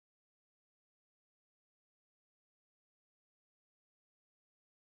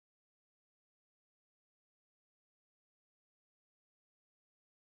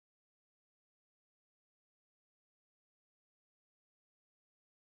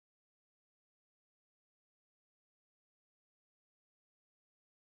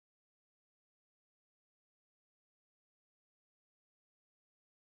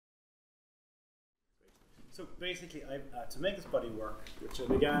So basically, to make this body work, which I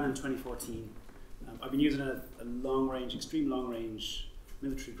began in 2014, I've been using a long-range, extreme long-range,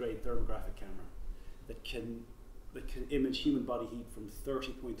 military-grade thermographic camera that can image human body heat from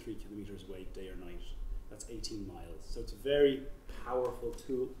 30.3 kilometers away, day or night. That's 18 miles. So it's a very powerful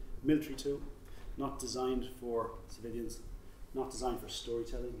tool, military tool, not designed for civilians, not designed for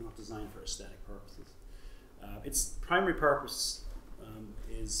storytelling, not designed for aesthetic purposes. Its primary purpose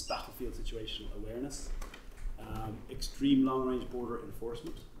is battlefield situational awareness, extreme long-range border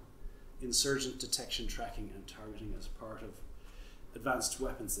enforcement, insurgent detection, tracking, and targeting as part of advanced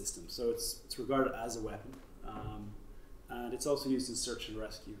weapon systems. So it's regarded as a weapon, and it's also used in search and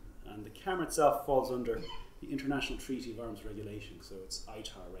rescue. And the camera itself falls under the International Treaty of Arms Regulation, so it's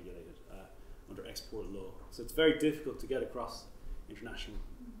ITAR regulated under export law. So it's very difficult to get across international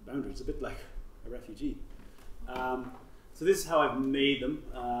boundaries. It's a bit like a refugee. So this is how I've made them.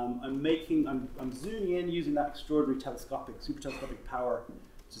 I'm zooming in using that extraordinary super telescopic power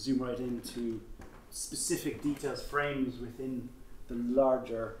to zoom right into specific details, frames within the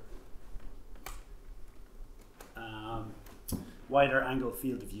larger, wider angle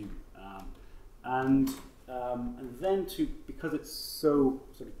field of view. And then because it's so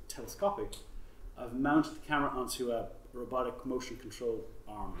sort of telescopic, I've mounted the camera onto a robotic motion control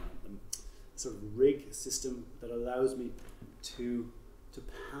arm, a sort of rig system that allows me to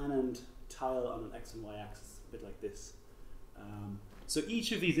pan and tile on an X and Y axis, a bit like this. So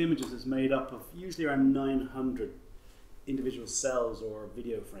each of these images is made up of usually around 900 individual cells or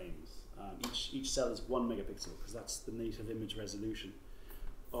video frames. Each cell is 1 megapixel because that's the native image resolution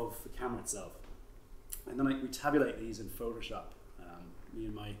of the camera itself. And then we tabulate these in Photoshop, me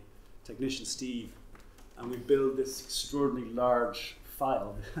and my technician Steve, and we build this extraordinarily large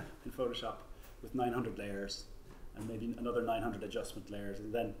file in Photoshop with 900 layers and maybe another 900 adjustment layers,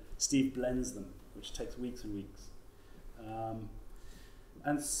 and then Steve blends them, which takes weeks and weeks.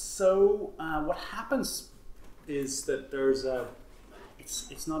 And so what happens is that there's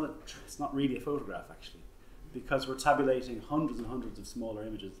it's not really a photograph actually, because we're tabulating hundreds and hundreds of smaller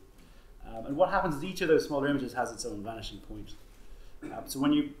images. And what happens is each of those smaller images has its own vanishing point. So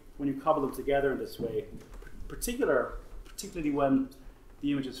when you cobble them together in this way, particularly when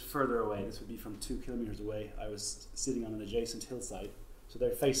the image is further away, this would be from 2 kilometers away, I was sitting on an adjacent hillside, so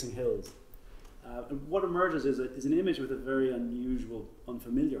they're facing hills. And what emerges is an image with a very unusual,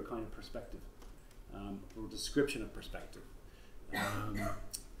 unfamiliar kind of perspective, or description of perspective.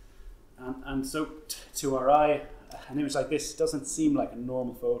 And so to our eye, an image like this doesn't seem like a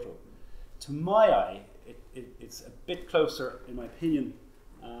normal photo. To my eye, it's a bit closer, in my opinion,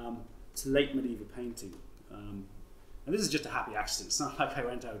 to late medieval painting. And this is just a happy accident. It's not like I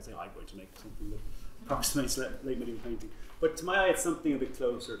went out and said, I'm going to make something that approximates late medieval painting. But to my eye, it's something a bit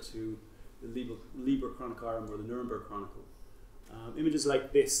closer to the Liber Chronicorum or the Nuremberg Chronicle. Images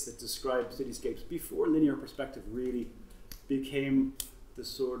like this that describe cityscapes before linear perspective really became the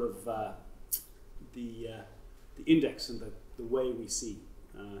sort of the index and the way we see,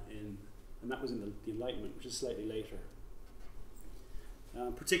 and that was in the Enlightenment, which is slightly later.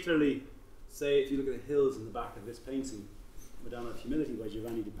 Particularly, say, if you look at the hills in the back of this painting, Madonna of Humility by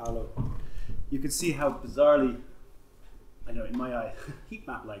Giovanni di Paolo, you can see how bizarrely, I know in my eye, heat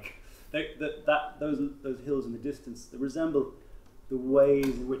map-like, those hills in the distance, they resemble the ways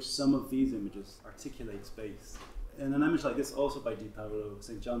in which some of these images articulate space. In an image like this, also by Di Paolo,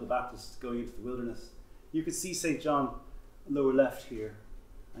 St. John the Baptist going into the wilderness, you can see St. John lower left here,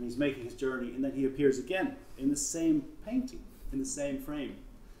 and he's making his journey, and then he appears again in the same painting, in the same frame.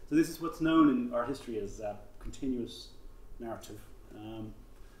 So this is what's known in art history as continuous narrative, and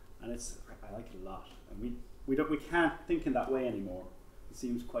I like it a lot. And we can't think in that way anymore. It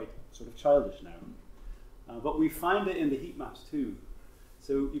seems quite sort of childish now, but we find it in the heat maps too.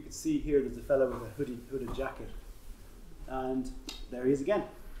 So you can see here there's a fellow with a hooded jacket, and there he is again.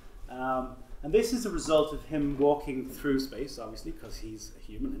 And this is a result of him walking through space, obviously, because he's a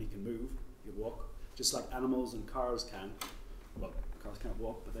human and he can move, he can walk, just like animals and cars can. Well, cars can't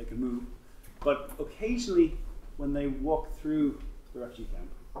walk, but they can move. But occasionally, when they walk through the refugee camp,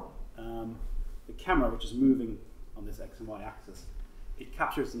 the camera, which is moving on this X and Y axis, it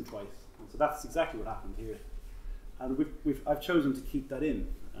captures them twice. And so that's exactly what happened here. And I've chosen to keep that in.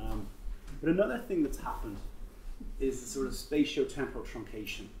 But another thing that's happened is the sort of spatio-temporal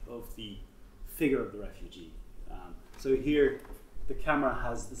truncation of the figure of the refugee. So here, the camera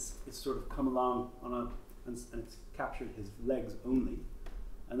has it's sort of come along and it's captured his legs only,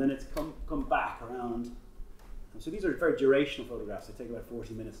 and then it's come back around. And so these are very durational photographs. They take about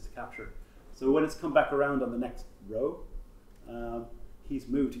 40 minutes to capture. So when it's come back around on the next row, he's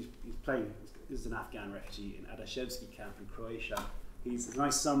moved. He's playing. is an Afghan refugee in Adashevsky camp in Croatia. It's a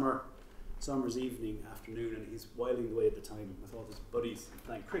nice summer's evening, afternoon, and he's whiling away at the time with all his buddies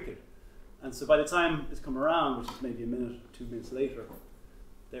playing cricket. And so by the time it's come around, which is maybe a minute, 2 minutes later,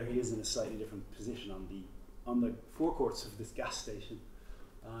 there he is in a slightly different position on the forecourts of this gas station.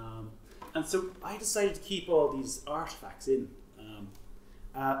 And so I decided to keep all these artifacts in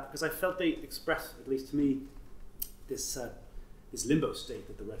because I felt they express, at least to me, this limbo state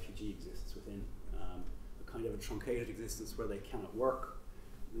that the refugee exists within, a kind of a truncated existence where they cannot work,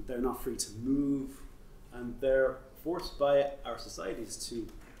 they're not free to move, and they're forced by our societies to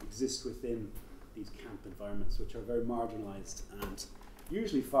exist within these camp environments, which are very marginalised and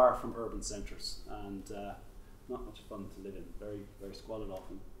usually far from urban centres, and not much fun to live in, very, very squalid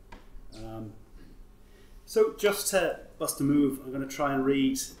often. So just to bust a move, I'm going to try and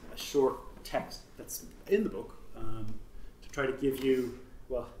read a short text that's in the book to try to give you,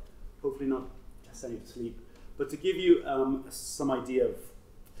 well, hopefully not to send you to sleep, but to give you some idea of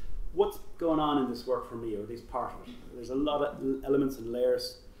what's going on in this work for me, or at least part of it. There's a lot of elements and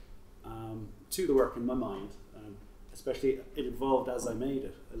layers to the work in my mind, especially it evolved as I made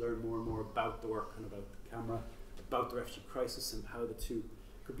it. I learned more and more about the work and about the camera, about the refugee crisis and how the two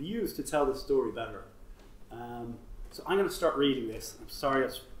could be used to tell the story better. So I'm going to start reading this. I'm sorry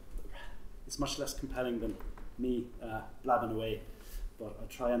it's much less compelling than me blabbing away, but I'll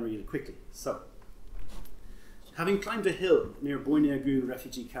try and read it quickly. So, having climbed a hill near Boyne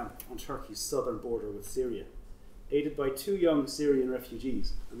refugee camp on Turkey's southern border with Syria, aided by 2 young Syrian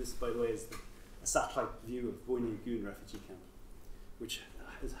refugees, and this, by the way, is a satellite view of Boyne refugee camp, which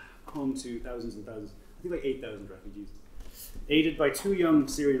is home to thousands and thousands, I think like 8,000 refugees. Aided by 2 young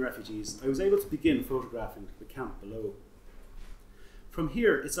Syrian refugees, I was able to begin photographing the camp below. From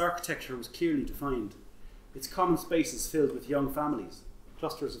here, its architecture was clearly defined, its common spaces filled with young families,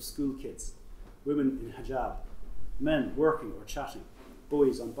 clusters of school kids, women in hijab, men working or chatting,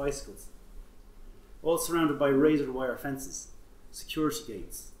 boys on bicycles, all surrounded by razor wire fences, security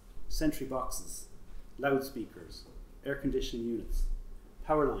gates, sentry boxes, loudspeakers, air conditioning units,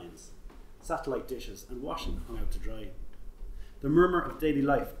 power lines, satellite dishes, and washing hung out to dry. The murmur of daily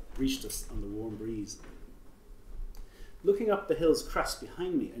life reached us on the warm breeze. Looking up the hill's crest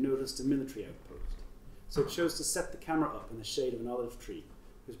behind me, I noticed a military outpost, so I chose to set the camera up in the shade of an olive tree,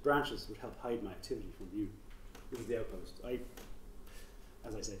 whose branches would help hide my activity from view. This is the outpost.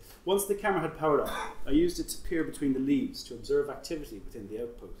 As I say, once the camera had powered up, I used it to peer between the leaves to observe activity within the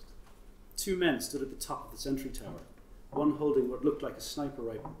outpost. 2 men stood at the top of the sentry tower, one holding what looked like a sniper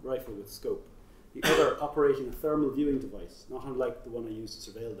rifle with scope, the other operating a thermal viewing device, not unlike the one I used to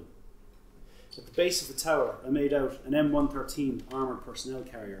surveil them. At the base of the tower, I made out an M113 armoured personnel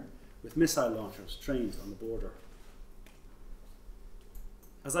carrier with missile launchers trained on the border.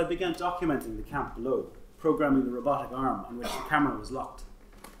 As I began documenting the camp below, programming the robotic arm on which the camera was locked,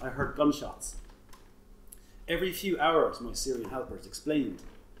 I heard gunshots. Every few hours, my Syrian helpers explained,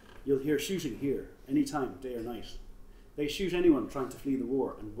 you'll hear shooting here, any time, day or night. They shoot anyone trying to flee the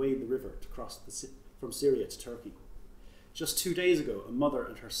war and wade the river to cross from Syria to Turkey. Just 2 days ago, a mother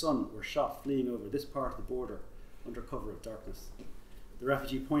and her son were shot fleeing over this part of the border under cover of darkness. The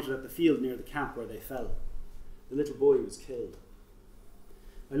refugee pointed at the field near the camp where they fell. The little boy was killed.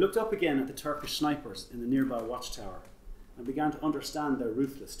 I looked up again at the Turkish snipers in the nearby watchtower and began to understand their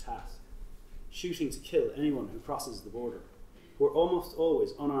ruthless task, shooting to kill anyone who crosses the border, who are almost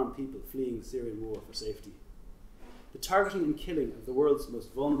always unarmed people fleeing the Syrian war for safety. The targeting and killing of the world's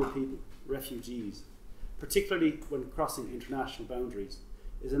most vulnerable people, refugees, particularly when crossing international boundaries,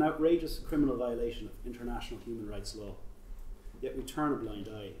 is an outrageous criminal violation of international human rights law. Yet we turn a blind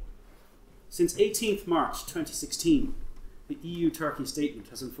eye. Since 18th March 2016, the EU-Turkey statement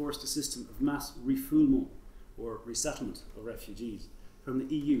has enforced a system of mass refoulement, or resettlement of refugees, from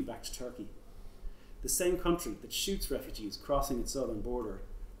the EU back to Turkey. The same country that shoots refugees crossing its southern border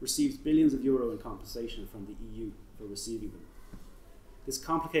receives billions of euro in compensation from the EU for receiving them. This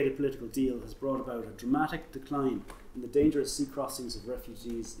complicated political deal has brought about a dramatic decline in the dangerous sea crossings of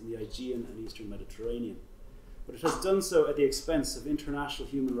refugees in the Aegean and Eastern Mediterranean, but it has done so at the expense of international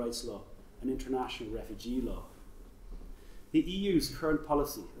human rights law and international refugee law. The EU's current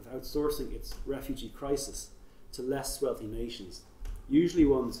policy of outsourcing its refugee crisis to less wealthy nations, usually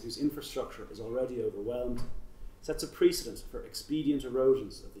ones whose infrastructure is already overwhelmed, sets a precedent for expedient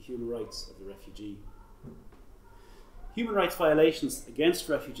erosions of the human rights of the refugee. Human rights violations against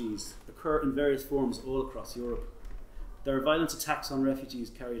refugees occur in various forms all across Europe. There are violent attacks on refugees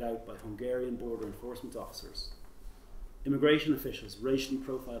carried out by Hungarian border enforcement officers. Immigration officials racially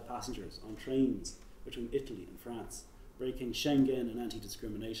profile passengers on trains between Italy and France, breaking Schengen and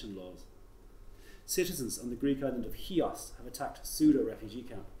anti-discrimination laws. citizens on the Greek island of Chios have attacked a pseudo-refugee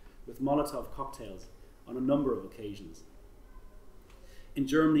camp with Molotov cocktails on a number of occasions. In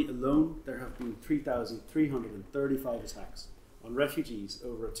Germany alone, there have been 3,335 attacks on refugees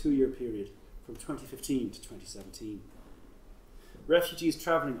over a 2-year period from 2015 to 2017. Refugees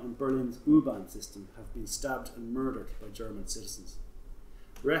travelling on Berlin's U-Bahn system have been stabbed and murdered by German citizens.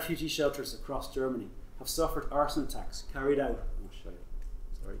 Refugee shelters across Germany have suffered arson attacks carried out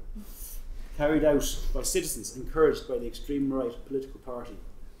by citizens encouraged by the extreme right political party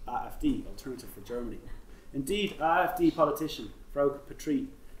AfD, Alternative for Germany. Indeed, AfD politician Frauke Petri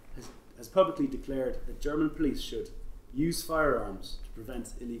has publicly declared that German police should use firearms to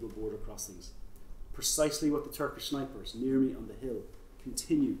prevent illegal border crossings, precisely what the Turkish snipers near me on the hill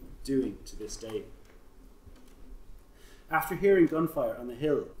continue doing to this day. After hearing gunfire on the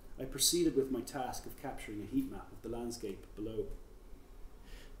hill, I proceeded with my task of capturing a heat map of the landscape below.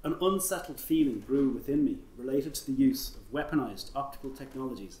 An unsettled feeling grew within me related to the use of weaponized optical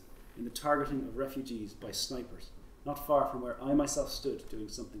technologies in the targeting of refugees by snipers, not far from where I myself stood doing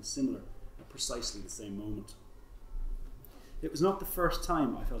something similar at precisely the same moment. It was not the first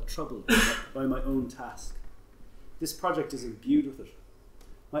time I felt troubled by my own task. This project is imbued with it.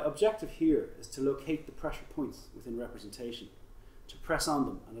 My objective here is to locate the pressure points within representation, to press on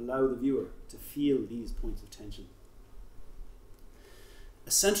them and allow the viewer to feel these points of tension.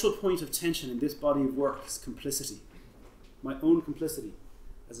 A central point of tension in this body of work is complicity. My own complicity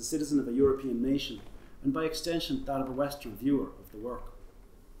as a citizen of a European nation, and by extension that of a Western viewer of the work.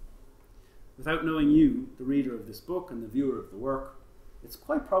 Without knowing you, the reader of this book and the viewer of the work, it's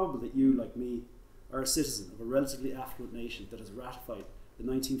quite probable that you, like me, are a citizen of a relatively affluent nation that has ratified the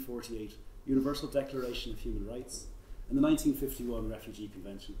 1948 Universal Declaration of Human Rights and the 1951 Refugee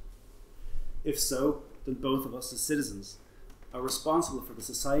Convention. If so, then both of us as citizens are responsible for the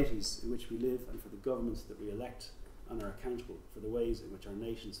societies in which we live and for the governments that we elect, and are accountable for the ways in which our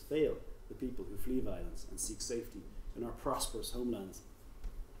nations fail the people who flee violence and seek safety in our prosperous homelands.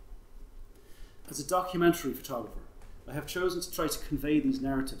 As a documentary photographer, I have chosen to try to convey these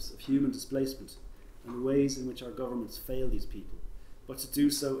narratives of human displacement and the ways in which our governments fail these people, but to do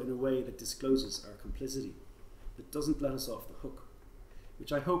so in a way that discloses our complicity, that doesn't let us off the hook,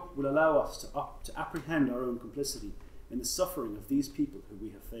 which I hope will allow us to apprehend our own complicity in the suffering of these people who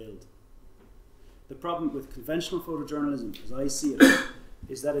we have failed. The problem with conventional photojournalism, as I see it,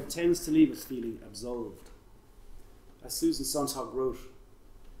 is that it tends to leave us feeling absolved. As Susan Sontag wrote,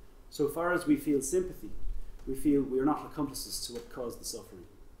 so far as we feel sympathy, we feel we are not accomplices to what caused the suffering.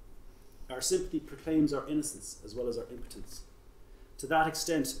 Our sympathy proclaims our innocence as well as our impotence. To that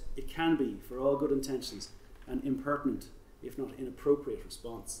extent, it can be, for all good intentions, an impertinent, if not inappropriate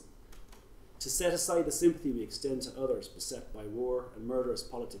response. To set aside the sympathy we extend to others beset by war and murderous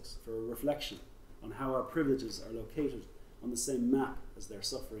politics for a reflection on how our privileges are located on the same map as their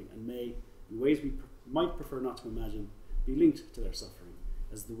suffering and may, in ways we might prefer not to imagine, be linked to their suffering,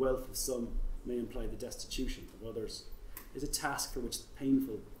 as the wealth of some may imply the destitution of others, is a task for which the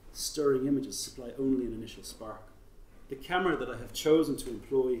painful, stirring images supply only an initial spark. The camera that I have chosen to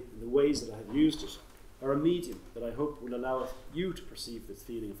employ and the ways that I have used it are a medium that I hope will allow you to perceive this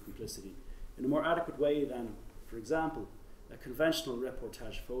feeling of complicity in a more adequate way than, for example, a conventional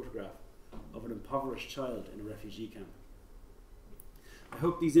reportage photograph of an impoverished child in a refugee camp. I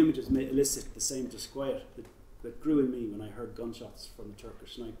hope these images may elicit the same disquiet that grew in me when I heard gunshots from the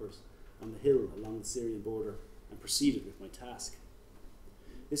Turkish snipers on the hill along the Syrian border and proceeded with my task.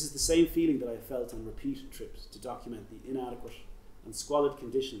 This is the same feeling that I felt on repeated trips to document the inadequate and squalid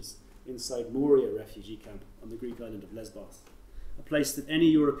conditions inside Moria refugee camp on the Greek island of Lesbos, a place that any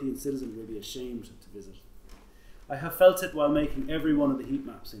European citizen will be ashamed to visit. I have felt it while making every one of the heat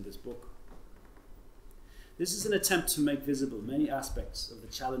maps in this book. This is an attempt to make visible many aspects of the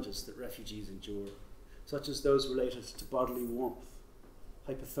challenges that refugees endure, such as those related to bodily warmth,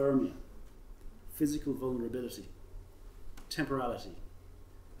 hypothermia, physical vulnerability, temporality,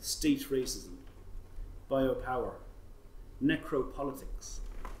 state racism, biopower, necropolitics,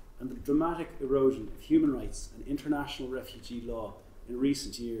 and the dramatic erosion of human rights and international refugee law in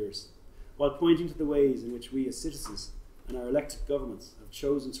recent years, while pointing to the ways in which we as citizens and our elected governments have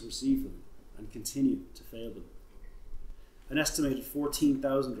chosen to receive them and continue to fail them. An estimated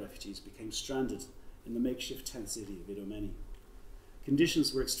 14,000 refugees became stranded in the makeshift tent city of Idomeni.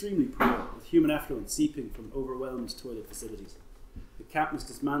 Conditions were extremely poor, with human effluent seeping from overwhelmed toilet facilities. The camp was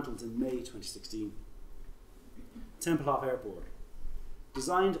dismantled in May 2016. Tempelhof Airport.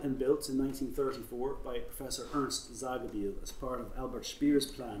 Designed and built in 1934 by Professor Ernst Zagerbiel as part of Albert Speer's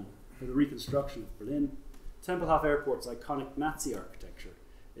plan for the reconstruction of Berlin, Tempelhof Airport's iconic Nazi architecture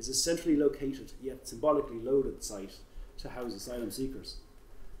is a centrally located yet symbolically loaded site to house asylum seekers.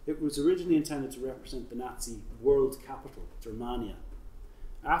 It was originally intended to represent the Nazi world capital, Germania.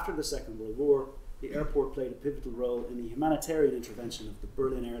 After the Second World War, the airport played a pivotal role in the humanitarian intervention of the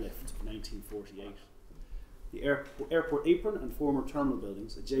Berlin airlift of 1948. The airport apron and former terminal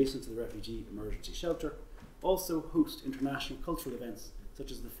buildings adjacent to the refugee emergency shelter also host international cultural events such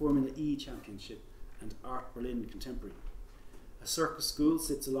as the Formula E Championship and Art Berlin Contemporary. A circus school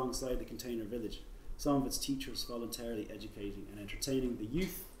sits alongside the container village, some of its teachers voluntarily educating and entertaining the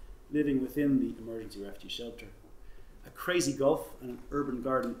youth living within the emergency refugee shelter. A crazy golf and an urban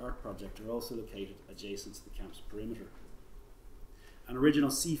garden art project are also located adjacent to the camp's perimeter. An original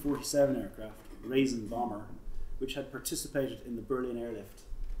C-47 aircraft, Raisin Bomber, which had participated in the Berlin airlift,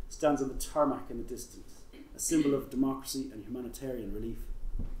 stands on the tarmac in the distance, a symbol of democracy and humanitarian relief.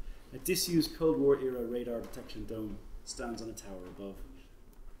 A disused Cold War era radar detection dome stands on a tower above.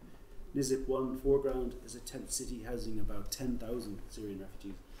 Nizip 1 foreground is a tent city housing about 10,000 Syrian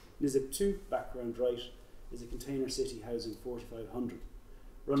refugees. Nizip 2, background right, is a container city housing 4,500.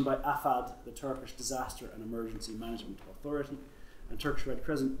 Run by AFAD, the Turkish Disaster and Emergency Management Authority, and Turkish Red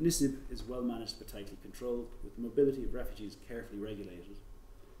Crescent, Nizip is well managed but tightly controlled, with the mobility of refugees carefully regulated.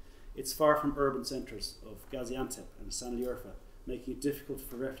 It's far from urban centres of Gaziantep and Sanliurfa, making it difficult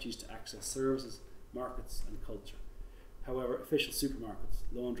for refugees to access services, markets and culture. However, official supermarkets,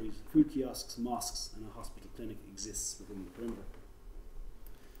 laundries, food kiosks, mosques and a hospital clinic exists within the perimeter.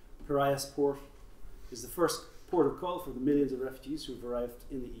 Piraeus Port is the first port of call for the millions of refugees who have arrived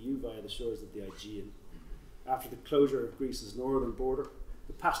in the EU via the shores of the Aegean. After the closure of Greece's northern border,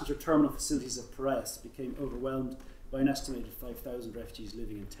 the passenger terminal facilities of Piraeus became overwhelmed by an estimated 5,000 refugees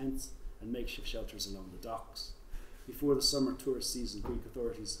living in tents and makeshift shelters along the docks. Before the summer tourist season, Greek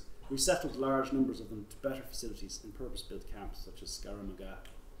authorities resettled large numbers of them to better facilities in purpose-built camps such as Skaramaga.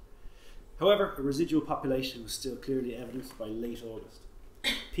 However, a residual population was still clearly evidenced by late August.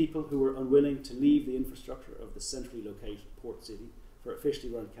 People who were unwilling to leave the infrastructure of the centrally located port city for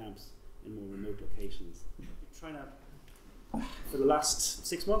officially run camps in more remote locations. For the last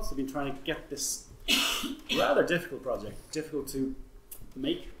 6 months, I've been trying to get this rather difficult project, difficult to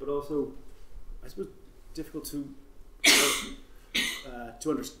make, but also, I suppose, difficult to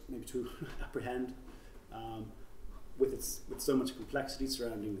maybe to apprehend, with so much complexity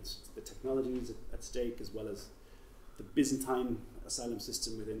surrounding the technologies at stake, as well as the Byzantine asylum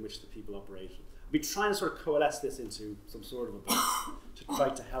system within which the people operated. I've been trying to sort of coalesce this into some sort of a book to try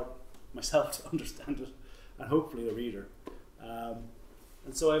to help myself to understand it, and hopefully the reader. And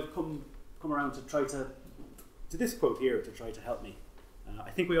so I've come around to try to this quote here to try to help me.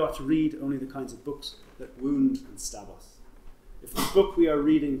 I think we ought to read only the kinds of books that wound and stab us. If the book we are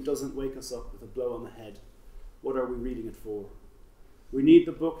reading doesn't wake us up with a blow on the head, what are we reading it for? We need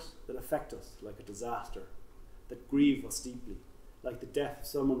the books that affect us like a disaster, that grieve us deeply, like the death of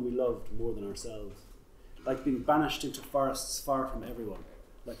someone we loved more than ourselves, like being banished into forests far from everyone,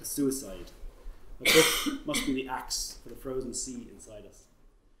 like a suicide. A book must be the axe for the frozen sea inside us.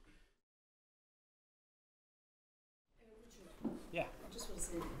 Yeah. I just want to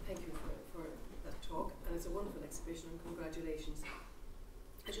say thank you for that talk, and it's a wonderful exhibition, and congratulations.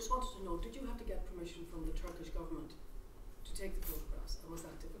 I just wanted to know, did you have to get permission from the Turkish government to take the photographs, and was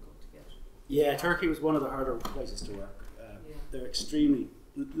that difficult to get? Yeah, Turkey was one of the harder places to work. They're extremely,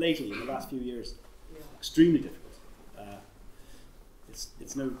 lately in the last few years, extremely difficult.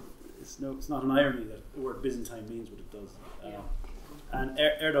 It's not an irony that the word Byzantine means what it does. And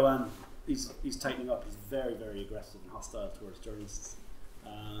Erdogan, he's tightening up. He's very, very aggressive and hostile towards journalists.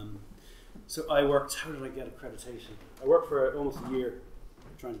 So I worked. How did I get accreditation? I worked for almost a year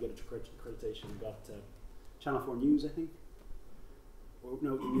trying to get accreditation. Got Channel 4 News, I think. Or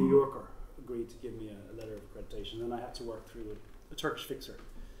no, the New Yorker agreed to give me a letter of accreditation, and I had to work through a Turkish fixer,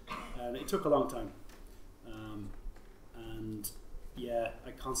 and it took a long time. And yeah,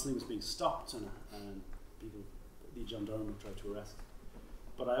 I constantly was being stopped, and people, the gendarme would try to arrest.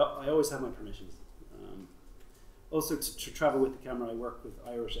 But I always had my permissions. Also, to travel with the camera, I work with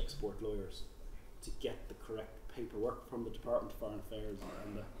Irish export lawyers to get the correct paperwork from the Department of Foreign Affairs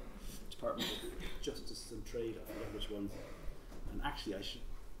and the Department of Justice and Trade, I forget which ones. And actually, I should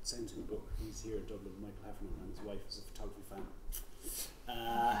send him a book. He's here in Dublin, Michael Heffernan, and his wife is a photography fan.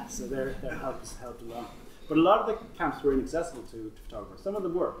 So their help has helped a lot. But a lot of the camps were inaccessible to photographers. Some of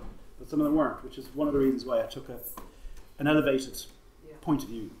them were, but some of them weren't, which is one of the reasons why I took an elevated point of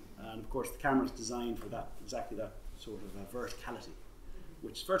view. And of course, the camera is designed for that, exactly that sort of verticality,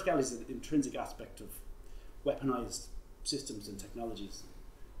 which verticality is an intrinsic aspect of weaponized systems and technologies.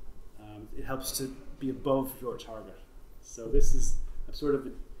 It helps to be above your target. So this is I'm sort of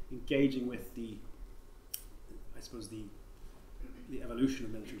engaging with the evolution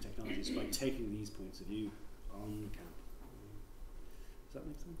of military technologies by taking these points of view on camp. Does that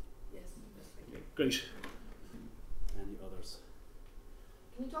make sense? Yes. Okay, great. Any others?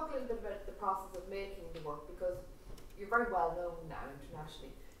 Can you talk a little bit about the process of making the work, because you're very well known now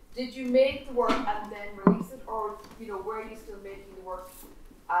internationally. Did you make the work and then release it, or were you still making the work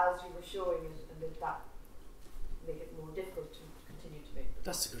as you were showing it, and did that make it more difficult to continue to make it?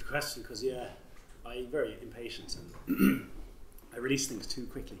 That's a good question, because I'm very impatient and I release things too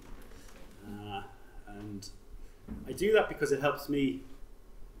quickly, and I do that because it helps me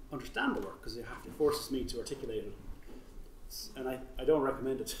understand the work, because it forces me to articulate it, and I don't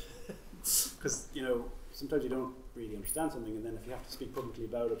recommend it because sometimes you don't really understand something, and then if you have to speak publicly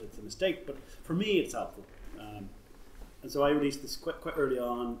about it, it's a mistake. But for me, it's helpful, and so I released this quite early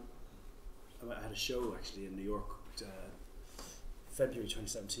on. I had a show actually in New York, February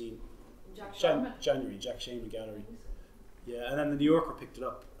 2017. January, Jack Shaman Gallery. Yeah, and then the New Yorker picked it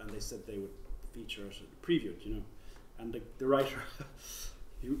up and they said they would feature it, preview it, And the writer,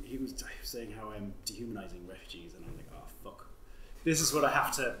 he was saying how I'm dehumanizing refugees, and I'm like, oh fuck, this is what I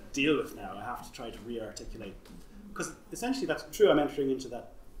have to deal with now. I have to try to re-articulate, because essentially that's true. I'm entering into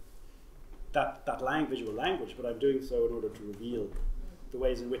that visual language, but I'm doing so in order to reveal the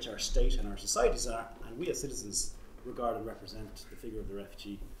ways in which our state and our societies are, and we as citizens regard and represent the figure of the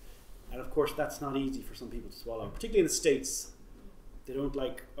refugee. And of course, that's not easy for some people to swallow, particularly in the States. They don't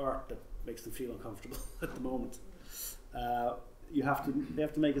like art that makes them feel uncomfortable at the moment. They have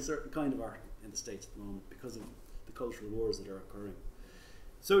to make a certain kind of art in the States at the moment because of the cultural wars that are occurring.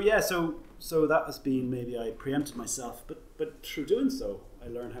 So that has been, maybe I preempted myself, but through doing so, I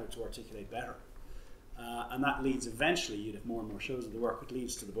learned how to articulate better. And that leads eventually, you'd have more and more shows of the work, it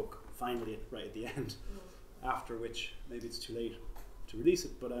leads to the book finally right at the end, after which maybe it's too late to release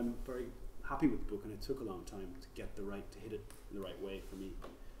it, but I'm very happy with the book, and it took a long time to get to hit it in the right way for me.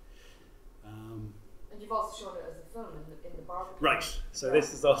 And you've also shown it as a film in the barbecue. Right, so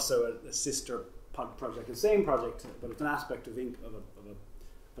this is also a sister project, the same project, but it's an aspect of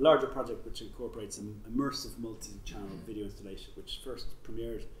a larger project which incorporates an immersive multi-channel video installation, which first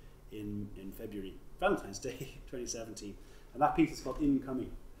premiered in February, Valentine's Day 2017, and that piece is called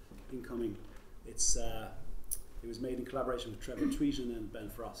Incoming. It was made in collaboration with Trevor Tweeton and Ben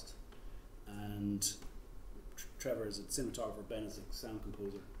Frost, and Trevor is a cinematographer, Ben is a sound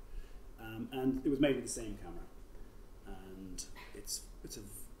composer, and it was made with the same camera, and it's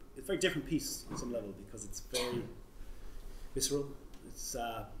a very different piece on some level because it's very visceral.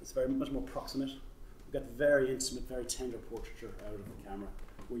 It's very much more proximate. We've got very intimate, very tender portraiture out of the camera.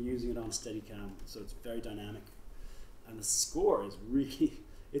 We're using it on Steadicam, so it's very dynamic, and the score is really.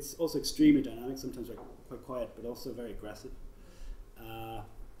 It's also extremely dynamic, sometimes quite quiet, but also very aggressive.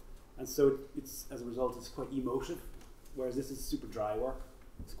 And so it's, as a result, it's quite emotive, whereas this is super dry work.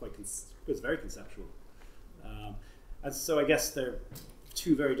 It's very conceptual. And so I guess they're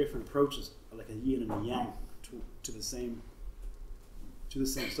two very different approaches, like a yin and a yang to the same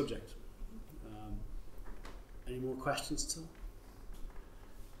subject. Any more questions still?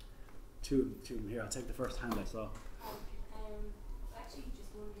 Two of them here. I'll take the first hand I saw. Actually,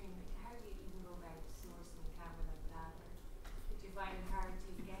 just wondering, how do you even go about sourcing a camera like that? Or did you find it hard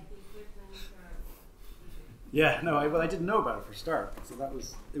to get the equipment? Yeah, no, I didn't know about it for a start, so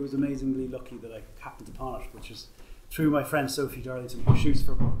it was amazingly lucky that I happened upon it, which is through my friend Sophie Darlington, who shoots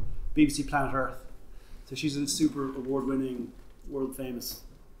for BBC Planet Earth. So she's a super award-winning, world-famous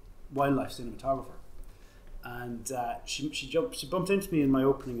wildlife cinematographer, and she bumped into me in my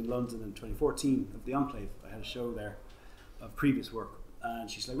opening in London in 2014 of the Enclave. I had a show there of previous work, and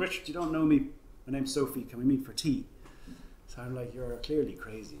she's like, "Richard, you don't know me. My name's Sophie. Can we meet for tea?" So I'm like, "You're clearly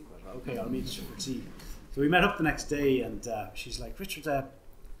crazy, but okay, I'll meet you for tea." So we met up the next day, and she's like, "Richard,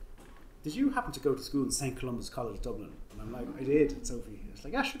 did you happen to go to school in St. Columba's College, Dublin?" And I'm like, "I did." Sophie, it's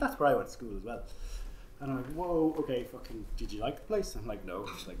like, "Yeah, sure, that's where I went to school as well." And I'm like, "Whoa, okay, fucking, did you like the place?" I'm like, "No."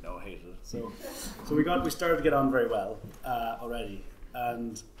 She's like, "No, I hated it." So we started to get on very well already,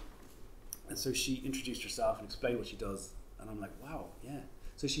 and so she introduced herself and explained what she does, and I'm like, "Wow, yeah."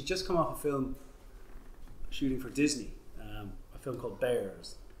 So she'd just come off a film shooting for Disney, a film called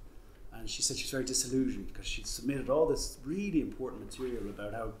Bears, and she said she's very disillusioned because she'd submitted all this really important material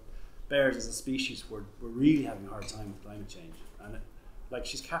about how bears as a species were really having a hard time with climate change, and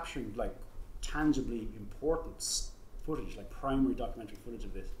she's capturing tangibly important footage, like primary documentary footage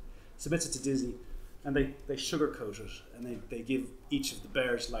of this, submits it to Disney, and they sugarcoat it, and they give each of the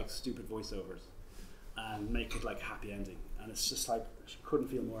bears stupid voiceovers and make it like a happy ending, and it's just like she couldn't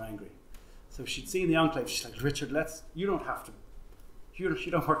feel more angry. So she'd seen the Enclave, she's like, "Richard, you don't have to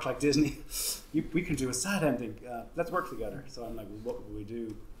you don't work like Disney. We can do a sad ending. Let's work together. So I'm like, well, what will we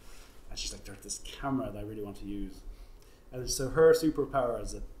do? And she's like, there's this camera that I really want to use. And so her superpower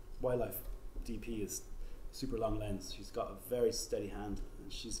as a wildlife DP is super long lens. She's got a very steady hand,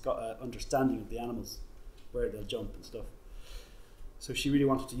 and she's got an understanding of the animals, where they'll jump and stuff. So she really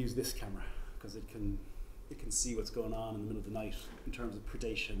wanted to use this camera because it can see what's going on in the middle of the night in terms of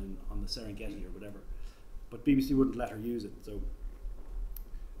predation and on the Serengeti or whatever. But BBC wouldn't let her use it.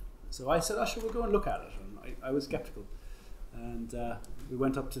 So I said, sure, we'll go and look at it. And I was skeptical. And we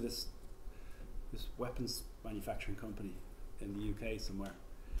went up to this weapons manufacturing company in the UK somewhere.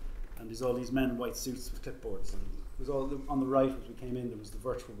 And there's all these men in white suits with clipboards. And it was all on the right as we came in, there was the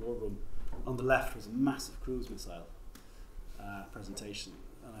virtual war room. On the left was a massive cruise missile presentation.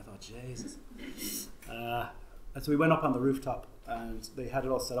 And I thought, Jesus. And so we went up on the rooftop and they had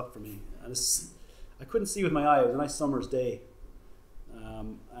it all set up for me. And I couldn't see with my eye. It was a nice summer's day.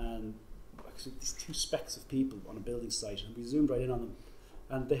 And actually these two specks of people on a building site, and we zoomed right in on them.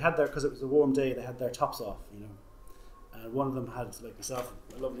 And they had because it was a warm day, they had their tops off, And one of them had, like myself,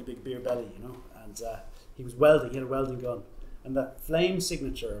 a lovely big beer belly, And he was welding. He had a welding gun, and that flame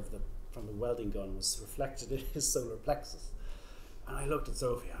signature from the welding gun was reflected in his solar plexus. And I looked at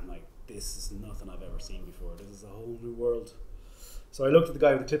Sophie. I'm like, this is nothing I've ever seen before. This is a whole new world. So I looked at the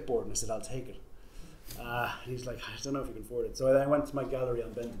guy with the clipboard and I said, I'll take it. And he's like, I don't know if you can afford it. So I went to my gallery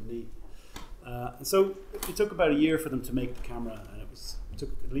on bended knee. And so it took about a year for them to make the camera, and it took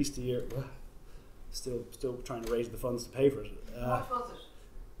at least a year. Still trying to raise the funds to pay for it. What was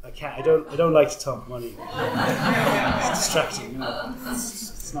it? I don't like to talk money. It's distracting,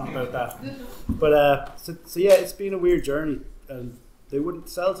 It's not about that. But so yeah, it's been a weird journey, and they wouldn't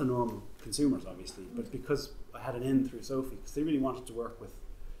sell to normal consumers, obviously, but because I had an in through Sophie, because they really wanted to work with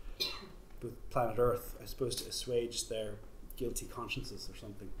Planet Earth, I suppose, to assuage their guilty consciences or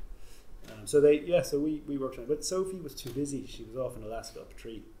something. So we worked on it, but Sophie was too busy. She was off in Alaska up a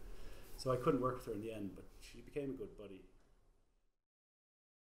tree, so I couldn't work with her in the end. But she became a good buddy.